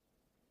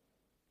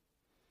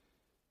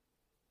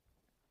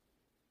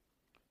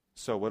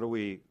 So what do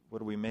we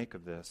make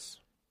of this?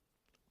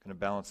 I'm going to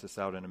balance this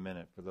out in a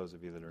minute for those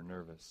of you that are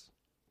nervous.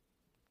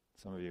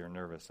 Some of you are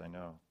nervous, I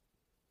know.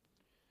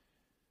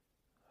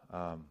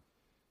 But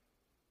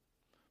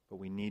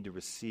we need to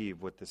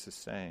receive what this is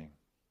saying.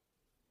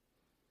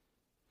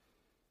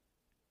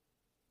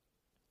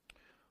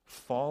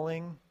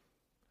 Falling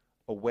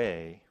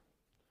away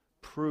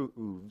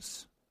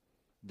proves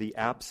the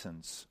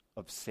absence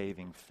of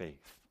saving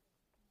faith.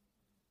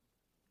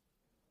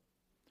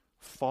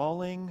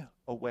 Falling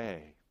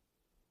away,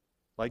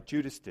 like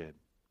Judas did,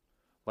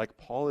 like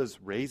Paul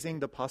is raising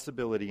the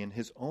possibility in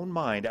his own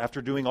mind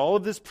after doing all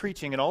of this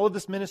preaching and all of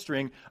this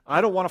ministering, I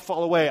don't want to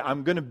fall away.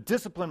 I'm going to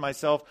discipline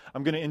myself.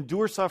 I'm going to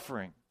endure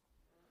suffering.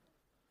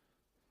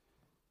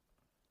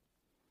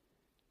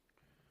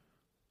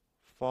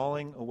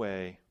 Falling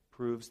away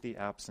proves the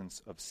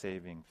absence of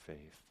saving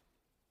faith.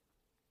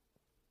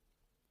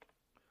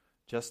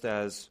 Just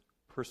as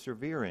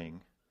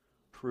persevering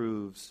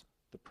proves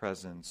the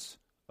presence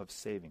of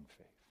saving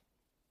faith.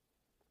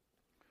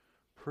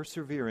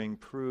 Persevering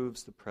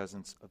proves the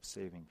presence of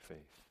saving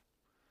faith.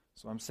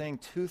 So I'm saying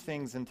two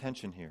things in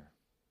tension here,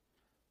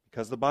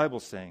 because the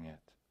Bible's saying it.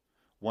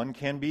 One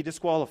can be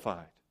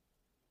disqualified.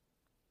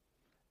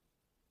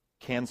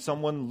 Can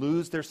someone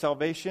lose their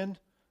salvation?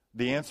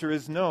 The answer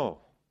is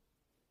no.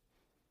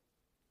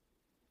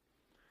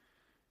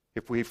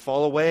 If we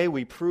fall away,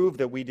 we prove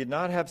that we did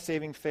not have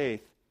saving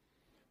faith.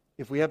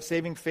 If we have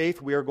saving faith,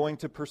 we are going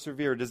to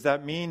persevere. Does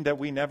that mean that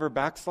we never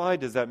backslide?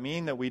 Does that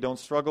mean that we don't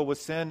struggle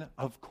with sin?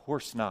 Of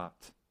course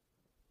not.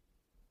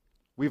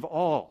 We've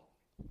all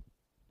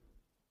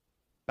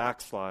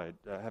backslide.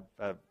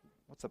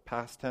 What's the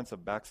past tense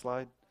of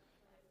backslide?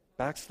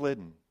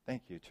 Backslidden.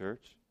 Thank you,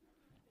 church.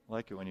 I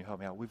like it when you help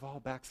me out. We've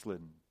all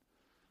backslidden.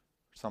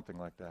 Or something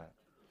like that.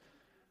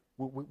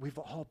 We've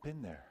all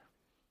been there.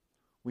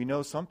 We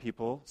know some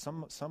people,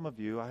 some of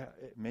you,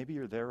 maybe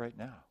you're there right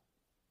now.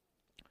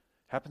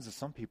 Happens to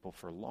some people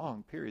for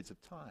long periods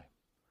of time.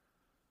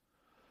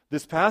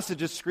 This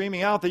passage is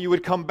screaming out that you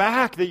would come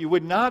back, that you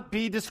would not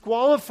be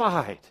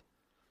disqualified.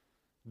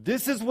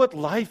 This is what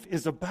life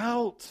is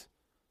about.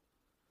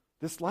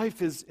 This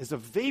life is a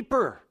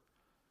vapor,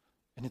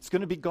 and it's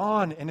going to be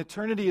gone, and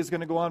eternity is going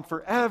to go on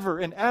forever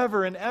and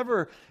ever and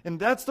ever. And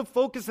that's the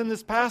focus in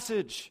this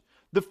passage.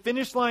 The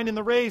finish line in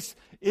the race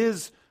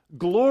is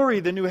glory,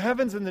 the new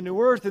heavens and the new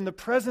earth in the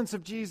presence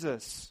of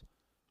Jesus.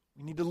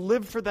 We need to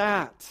live for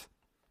that.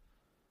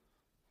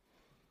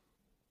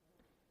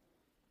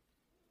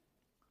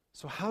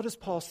 So how does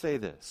Paul say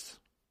this?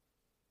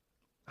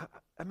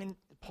 I mean,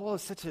 Paul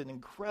is such an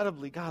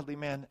incredibly godly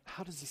man.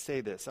 How does he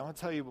say this? I want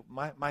to tell you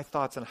my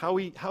thoughts on how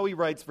he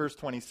writes verse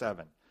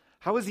 27.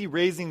 How is he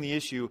raising the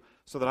issue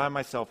so that I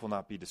myself will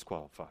not be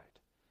disqualified?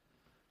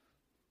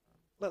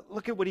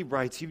 Look at what he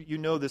writes. You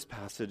know this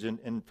passage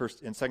in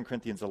 2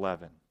 Corinthians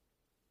 11.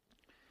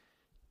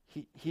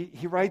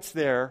 He writes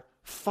there,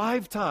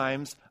 5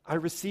 times I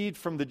received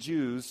from the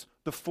Jews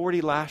the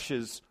 40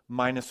 lashes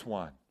minus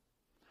 1.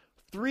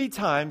 3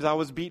 times I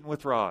was beaten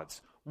with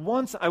rods.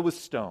 Once I was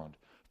stoned.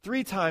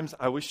 3 times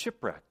I was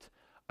shipwrecked.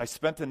 I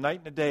spent a night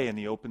and a day in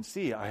the open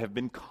sea. I have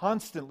been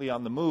constantly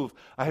on the move.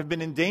 I have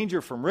been in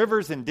danger from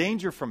rivers, in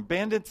danger from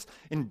bandits,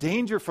 in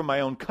danger from my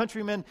own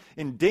countrymen,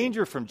 in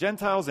danger from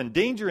Gentiles, in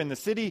danger in the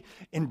city,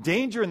 in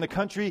danger in the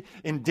country,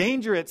 in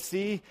danger at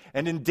sea,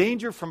 and in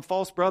danger from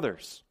false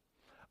brothers.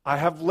 I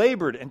have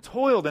labored and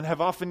toiled and have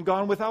often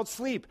gone without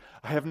sleep.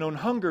 I have known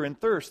hunger and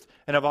thirst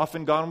and have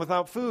often gone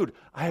without food.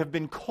 I have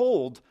been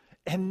cold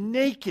and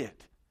naked.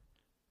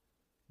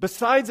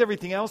 Besides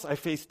everything else, I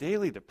face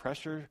daily the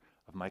pressure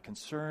of my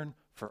concern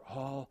for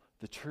all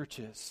the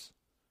churches.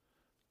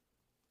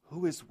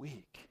 Who is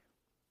weak?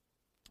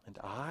 And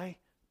I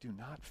do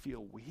not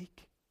feel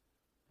weak?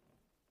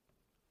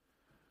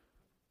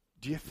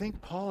 Do you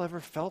think Paul ever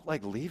felt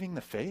like leaving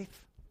the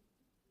faith?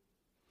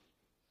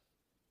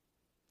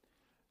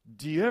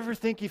 Do you ever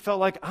think he felt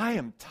like, I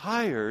am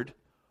tired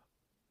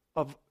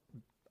of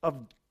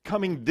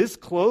coming this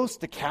close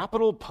to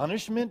capital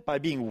punishment by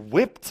being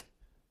whipped?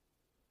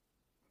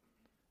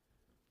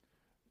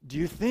 Do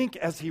you think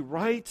as he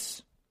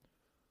writes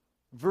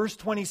verse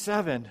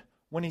 27,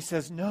 when he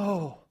says,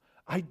 no,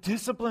 I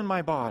discipline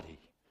my body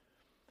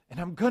and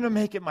I'm going to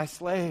make it my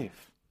slave,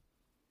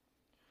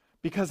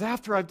 because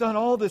after I've done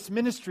all this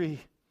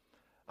ministry,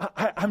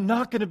 I'm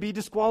not going to be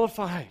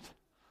disqualified.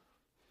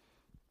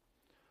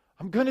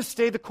 I'm going to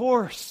stay the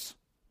course.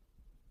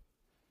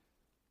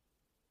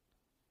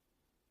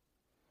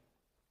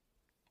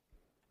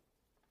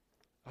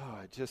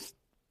 Our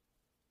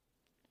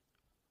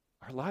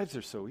lives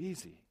are so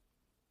easy.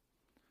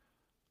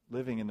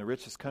 Living in the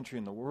richest country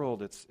in the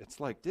world, it's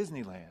like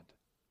Disneyland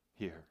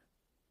here.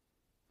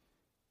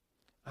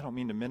 I don't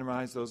mean to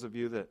minimize those of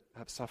you that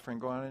have suffering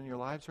going on in your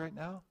lives right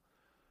now,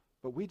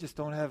 but we just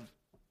don't have,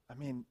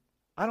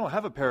 I don't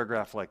have a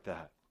paragraph like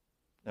that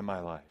in my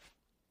life.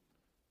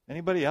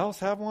 Anybody else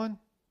have one?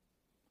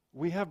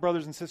 We have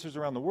brothers and sisters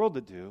around the world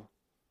that do.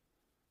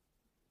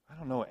 I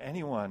don't know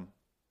anyone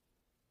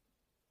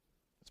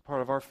that's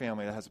part of our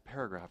family that has a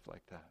paragraph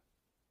like that.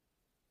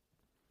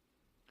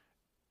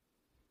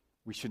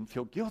 We shouldn't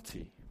feel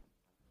guilty,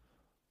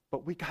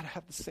 but we got to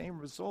have the same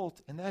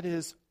result, and that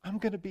is, I'm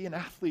going to be an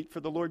athlete for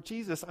the Lord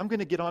Jesus. I'm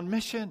going to get on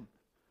mission.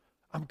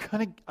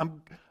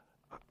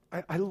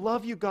 I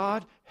love you,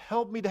 God.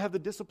 Help me to have the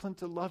discipline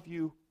to love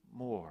you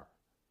more.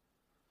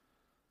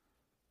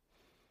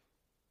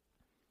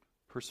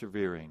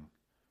 Persevering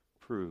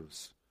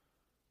proves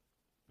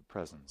the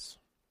presence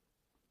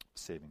of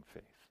saving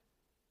faith.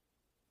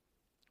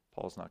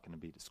 Paul's not going to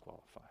be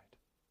disqualified.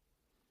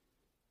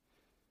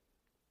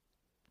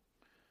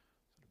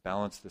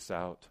 Balance this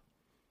out.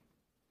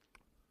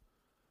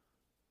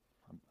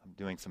 I'm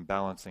doing some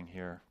balancing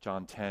here.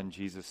 John 10,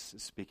 Jesus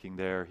is speaking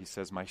there. He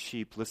says, my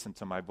sheep listen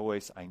to my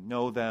voice. I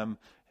know them,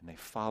 and they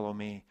follow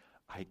me.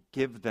 I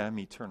give them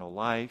eternal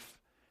life,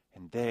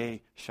 and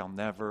they shall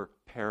never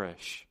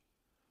perish.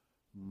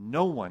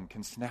 No one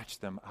can snatch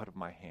them out of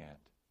my hand.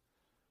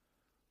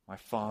 My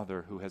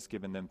Father, who has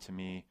given them to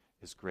me,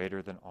 is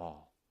greater than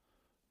all.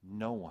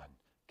 No one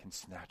can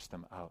snatch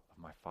them out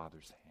of my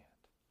Father's hand.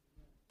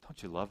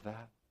 Don't you love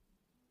that?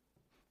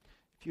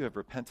 If you have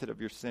repented of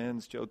your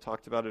sins, Joe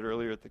talked about it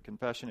earlier at the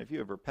confession, if you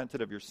have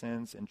repented of your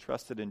sins and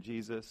trusted in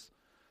Jesus,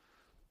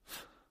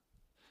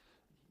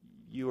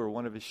 you are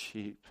one of his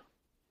sheep.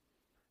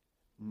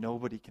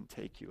 Nobody can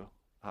take you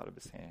out of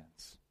his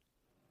hands.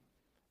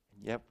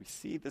 And yet we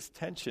see this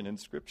tension in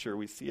Scripture.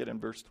 We see it in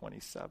verse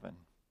 27.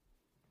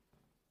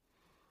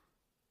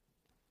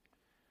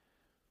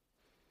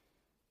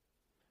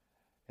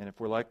 And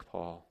if we're like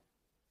Paul,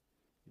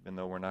 even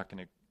though we're not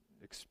going to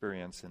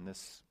experience in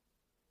this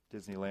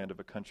Disneyland of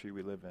a country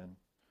we live in,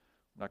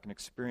 we're not going to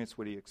experience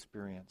what he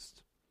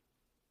experienced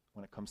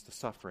when it comes to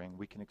suffering,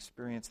 we can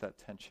experience that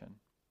tension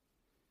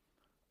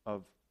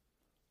of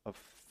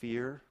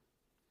fear,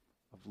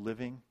 of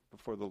living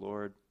before the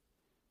Lord,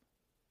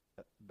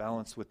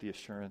 balanced with the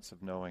assurance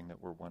of knowing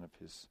that we're one of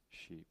his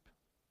sheep.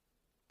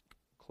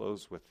 I'll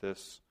close with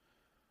this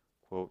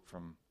quote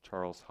from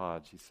Charles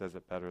Hodge. He says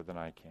it better than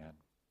I can.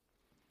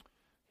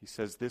 He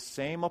says, this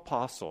same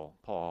apostle,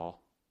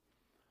 Paul,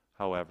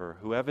 however,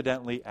 who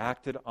evidently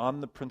acted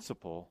on the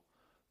principle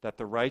that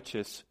the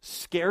righteous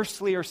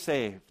scarcely are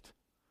saved.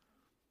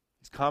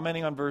 He's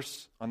commenting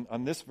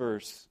on this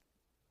verse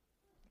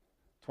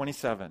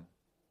 27.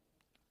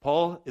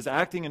 Paul is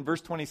acting in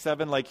verse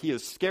 27 like he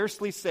is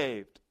scarcely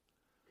saved.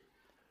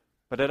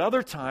 But at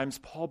other times,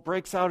 Paul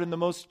breaks out in the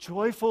most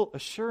joyful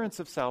assurance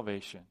of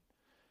salvation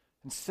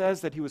and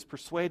says that he was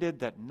persuaded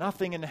that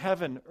nothing in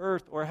heaven,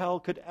 earth, or hell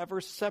could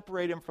ever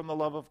separate him from the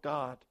love of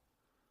God.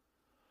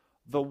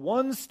 the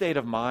one state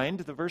of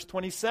mind, the verse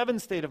 27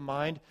 state of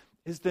mind,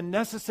 is the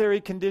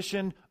necessary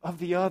condition of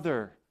the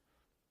other,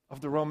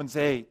 of the Romans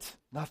 8.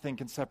 Nothing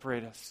can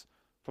separate us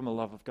from the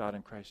love of God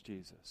in Christ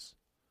Jesus.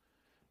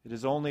 It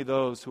is only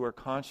those who are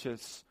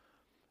conscious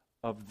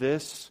of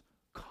this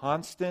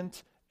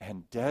constant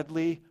and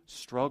deadly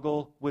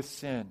struggle with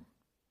sin.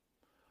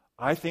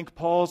 I think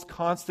Paul's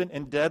constant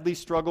and deadly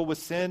struggle with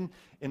sin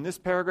in this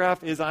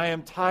paragraph is, I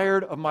am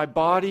tired of my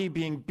body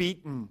being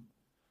beaten.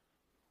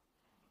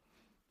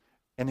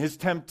 And his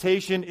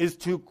temptation is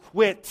to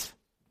quit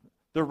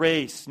the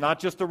race, not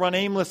just to run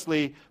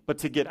aimlessly, but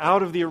to get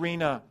out of the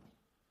arena.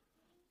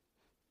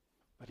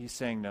 But he's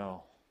saying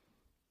no.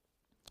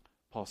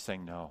 Paul's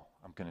saying no,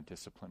 I'm going to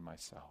discipline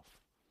myself.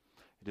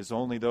 It is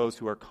only those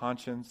who are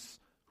conscious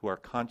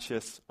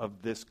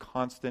of this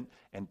constant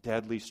and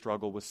deadly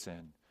struggle with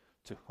sin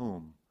to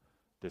whom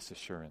this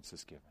assurance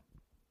is given.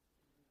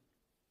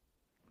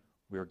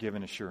 We are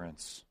given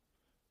assurance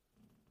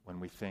when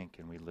we think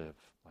and we live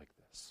like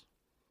this.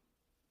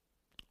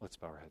 Let's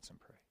bow our heads and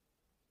pray.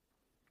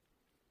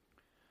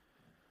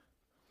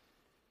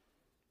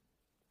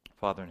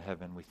 Father in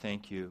heaven, we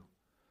thank you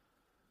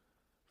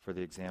for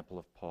the example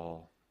of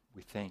Paul.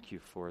 We thank you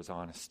for his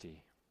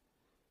honesty.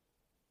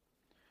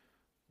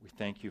 We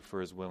thank you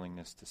for his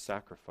willingness to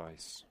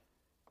sacrifice.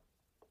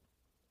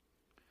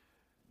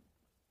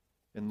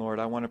 And Lord,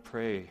 I want to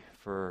pray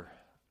for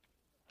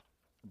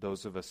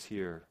those of us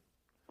here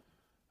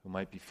who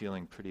might be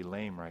feeling pretty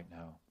lame right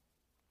now.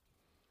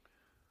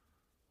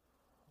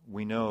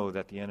 We know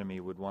that the enemy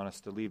would want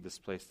us to leave this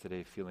place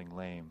today feeling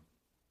lame.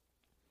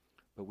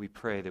 But we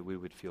pray that we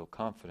would feel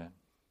confident,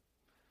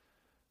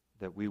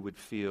 that we would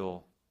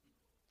feel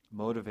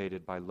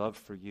motivated by love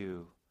for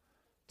you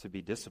to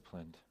be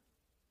disciplined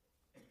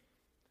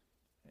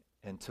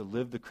and to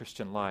live the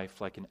Christian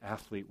life like an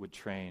athlete would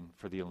train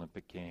for the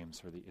Olympic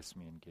Games or the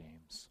Isthmian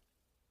Games.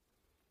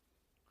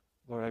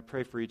 Lord, I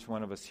pray for each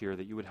one of us here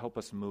that you would help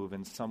us move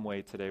in some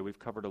way today. We've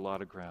covered a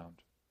lot of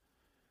ground.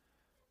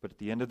 But at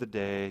the end of the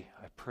day,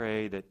 I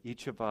pray that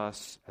each of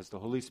us, as the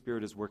Holy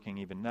Spirit is working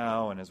even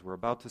now and as we're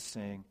about to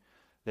sing,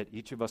 that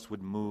each of us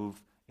would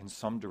move in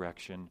some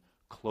direction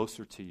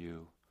closer to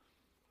you,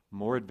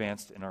 more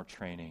advanced in our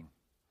training,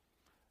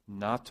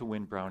 not to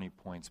win brownie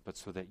points, but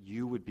so that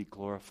you would be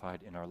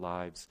glorified in our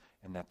lives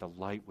and that the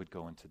light would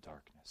go into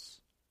darkness.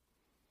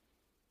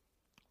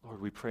 Lord,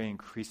 we pray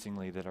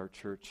increasingly that our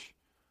church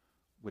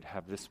would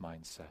have this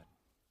mindset,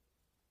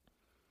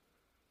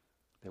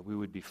 that we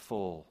would be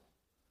full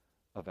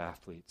of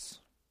athletes,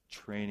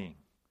 training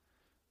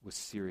with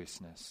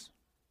seriousness,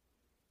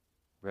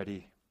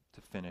 ready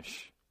to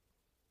finish,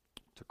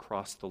 to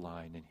cross the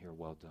line and hear,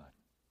 well done,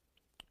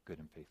 good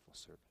and faithful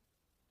servant.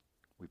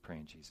 We pray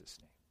in Jesus'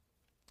 name.